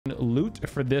loot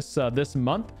for this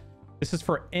month. This is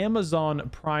for Amazon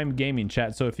Prime Gaming,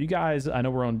 chat. So if you guys, I know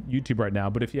we're on YouTube right now,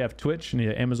 but if you have Twitch and you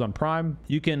have Amazon Prime,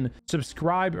 you can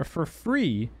subscribe for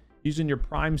free using your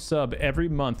Prime sub every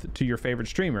month to your favorite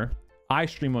streamer. I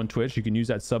stream on Twitch. You can use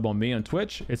that sub on me on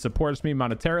Twitch. It supports me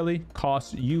monetarily,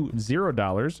 costs you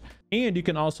 $0. And you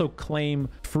can also claim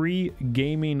free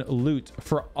gaming loot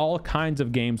for all kinds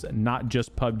of games, not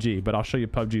just PUBG, but I'll show you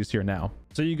PUBG's here now.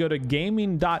 So you go to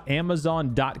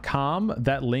gaming.amazon.com.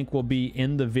 That link will be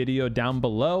in the video down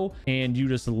below, and you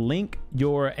just link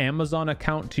your Amazon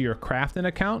account to your Crafton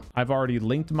account. I've already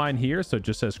linked mine here, so it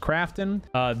just says Crafton.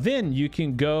 Then you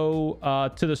can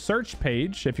go to the search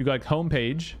page, if you go like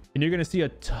homepage, and you're going to see a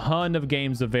ton of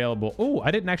games available. Oh,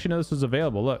 I didn't actually know this was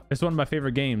available. Look, it's one of my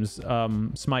favorite games,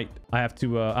 Smite. I'll have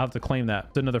to claim that.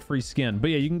 It's another free skin.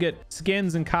 But yeah, you can get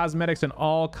skins and cosmetics in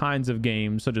all kinds of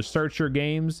games. So just search your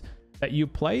games that you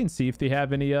play and see if they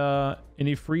have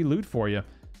any free loot for you.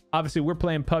 Obviously, we're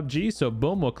playing PUBG, so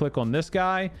boom, we'll click on this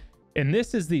guy. And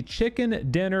this is the Chicken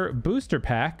Dinner Booster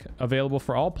Pack, available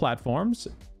for all platforms.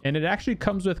 And it actually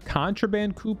comes with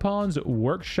contraband coupons,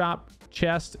 workshop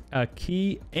chest, a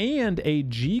key, and a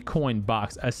G-Coin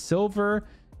box, a silver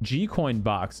G-Coin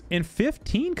box, and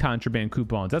 15 contraband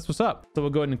coupons. That's what's up. So we'll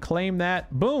go ahead and claim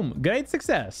that. Boom, great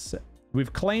success.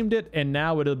 We've claimed it, and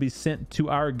now it'll be sent to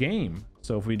our game.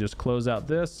 So if we just close out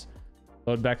this,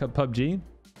 load back up PUBG.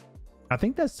 I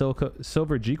think that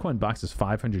silver G-Coin box is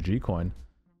 500 G-Coin,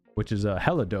 which is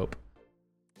hella dope.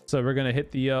 So we're gonna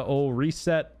hit the old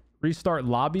restart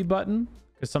lobby button,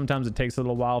 because sometimes it takes a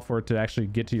little while for it to actually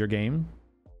get to your game.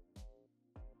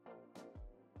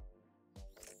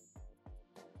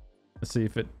 Let's see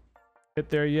if it hit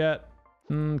there yet.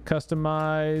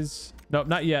 Customize. Nope,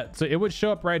 not yet. So it would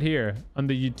show up right here on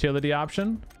the utility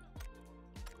option.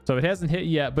 So it hasn't hit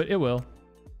yet, but it will.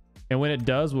 And when it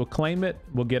does, we'll claim it.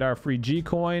 We'll get our free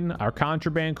G-Coin, our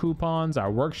contraband coupons, our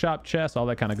workshop chest, all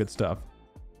that kind of good stuff.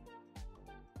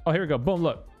 Oh, here we go. Boom,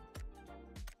 look.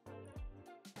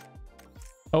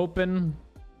 Open.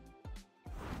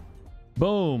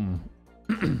 Boom.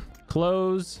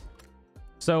 Close.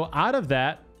 So out of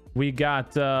that, we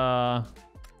got our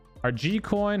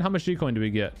G-Coin. How much G-Coin do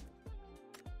we get?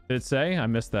 Did it say? I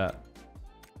missed that.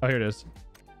 Oh, here it is.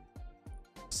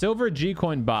 Silver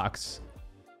G-Coin box.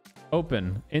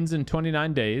 Open. Ends in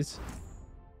 29 days.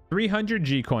 300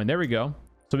 G-Coin. There we go.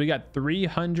 So we got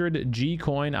 300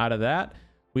 G-Coin out of that.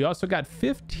 We also got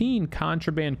 15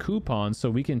 contraband coupons, so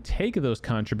we can take those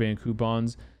contraband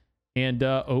coupons and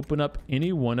open up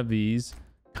any one of these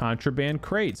contraband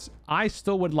crates. I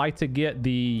still would like to get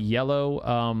the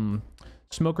yellow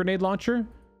smoke grenade launcher.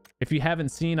 If you haven't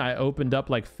seen, I opened up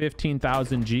like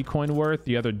 15,000 G-Coin worth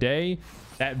the other day.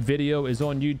 That video is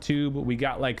on YouTube. We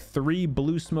got like 3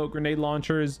 blue smoke grenade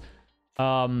launchers.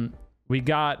 We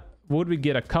got, what would we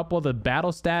get? A couple of the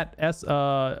battle stat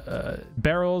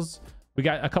barrels. We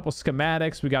got a couple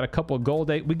schematics. We got a couple of gold.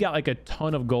 We got like a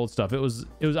ton of gold stuff. It was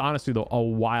honestly though a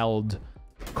wild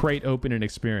crate opening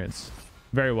experience.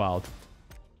 Very wild.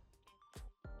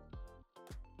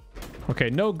 Okay,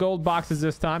 no gold boxes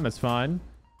this time. That's fine.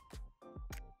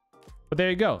 But there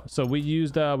you go. So we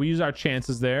used our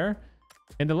chances there.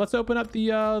 And then let's open up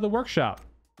the workshop.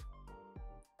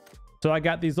 So I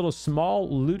got these little small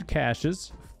loot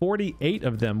caches, 48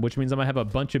 of them, which means I'm gonna have a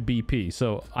bunch of BP.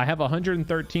 So I have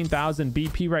 113,000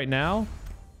 BP right now.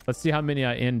 Let's see how many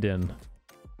I end in.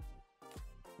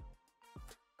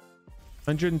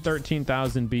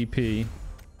 113,000 BP.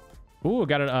 Ooh, I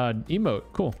got an emote.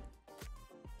 Cool.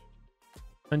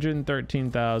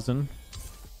 113,000.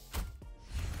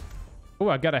 Oh,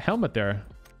 I got a helmet there.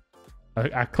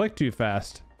 I clicked too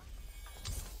fast.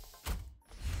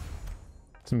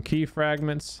 Some key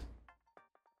fragments.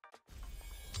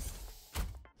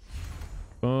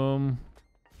 Boom.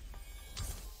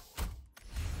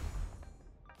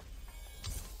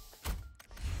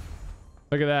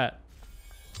 Look at that.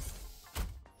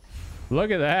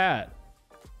 Look at that.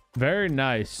 Very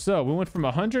nice. So we went from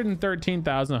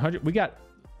 113,000, we got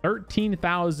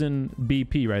 13,000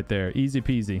 BP right there. Easy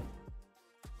peasy.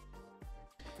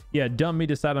 Yeah, dummy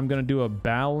decided I'm gonna do a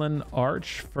balloon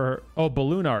arch for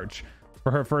balloon arch for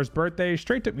her first birthday.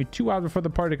 Straight took me 2 hours before the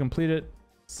party to complete it.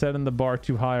 Setting the bar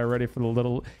too high already for the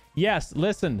little. Yes,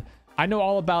 listen, I know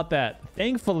all about that.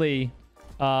 Thankfully,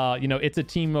 you know, it's a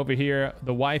team over here.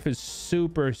 The wife is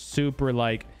super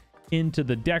like into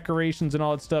the decorations and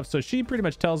all that stuff, so she pretty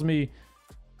much tells me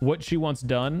what she wants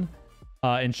done,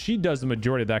 and she does the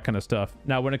majority of that kind of stuff.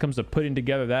 Now when it comes to putting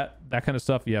together that kind of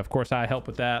stuff, yeah, of course I help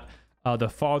with that. The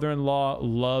father-in-law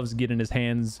loves getting his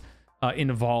hands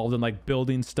involved in like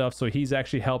building stuff, so he's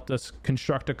actually helped us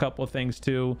construct a couple of things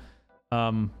too.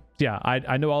 Yeah,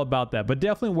 I know all about that, but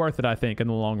definitely worth it, I think, in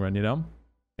the long run, you know.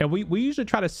 And we usually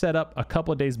try to set up a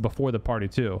couple of days before the party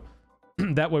too.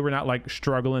 That way we're not like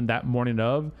struggling that morning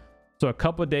of. So a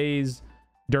couple of days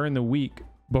during the week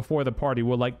before the party,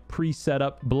 we'll like pre-set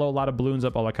up, blow a lot of balloons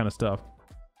up, all that kind of stuff.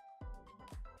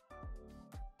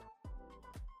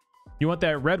 You want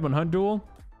that red one, huh, Duel?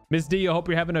 Miss D, I hope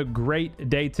you're having a great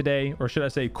day today, or should I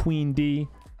say Queen D.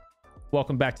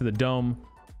 Welcome back to the dome.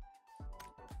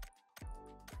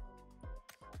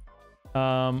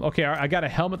 Okay, I got a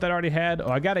helmet that I already had. Oh,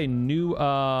 I got a new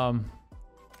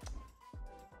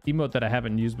emote that I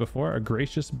haven't used before. A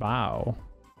gracious bow.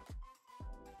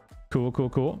 Cool, cool,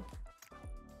 cool.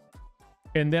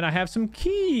 And then I have some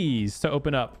keys to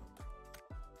open up.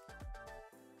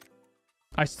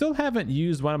 I still haven't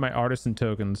used one of my artisan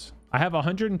tokens. I have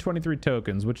 123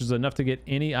 tokens, which is enough to get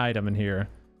any item in here.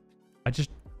 I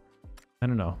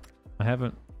don't know. I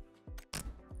don't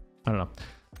know.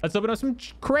 Let's open up some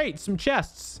crates, some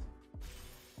chests.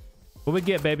 What we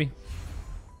get, baby?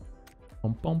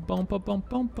 Boom, boom, boom, boom, boom,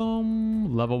 boom,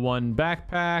 boom. Level 1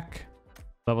 backpack.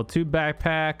 Level 2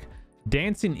 backpack.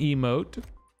 Dancing emote.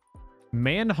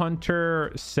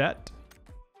 Manhunter set.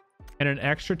 And an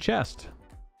extra chest.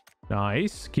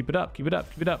 Nice. Keep it up, keep it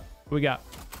up, keep it up. What we got?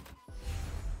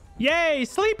 Yay!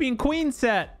 Sleeping Queen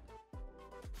set.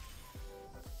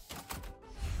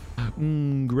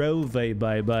 Grove,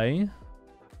 bye-bye.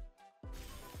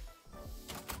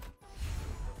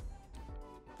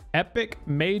 Epic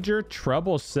Major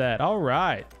Trouble set. All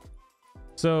right.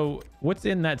 So what's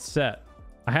in that set?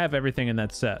 I have everything in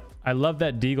that set. I love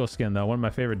that Deagle skin though. One of my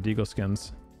favorite Deagle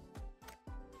skins.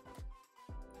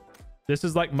 This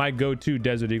is like my go-to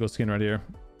Desert Eagle skin right here.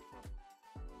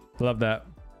 Love that.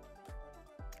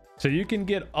 So you can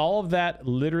get all of that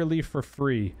literally for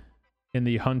free in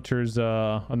the Hunters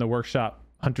on the workshop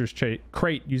Hunters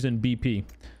crate using BP.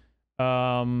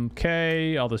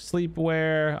 Okay, all the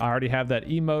sleepwear. I already have that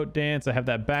emote dance. I have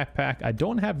that backpack. I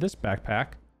don't have this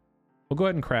backpack. We'll go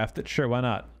ahead and craft it. Sure, why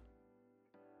not?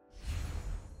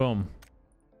 Boom.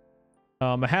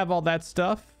 I have all that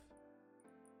stuff.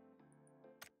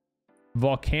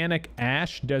 Volcanic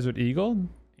Ash Desert Eagle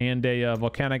and a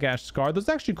Volcanic Ash Scar. Those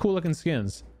are actually cool looking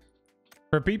skins.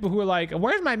 For people who are like,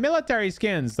 where's my military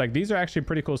skins? Like, these are actually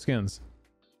pretty cool skins.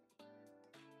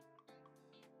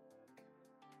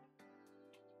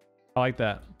 I like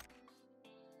that.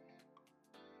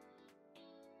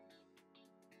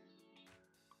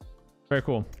 Very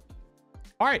cool.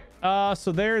 All right,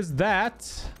 so there's that.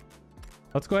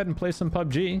 Let's go ahead and play some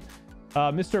PUBG.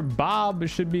 Mr. Bob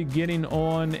should be getting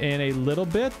on in a little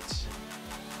bit.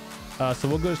 So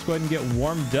we'll just go ahead and get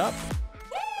warmed up.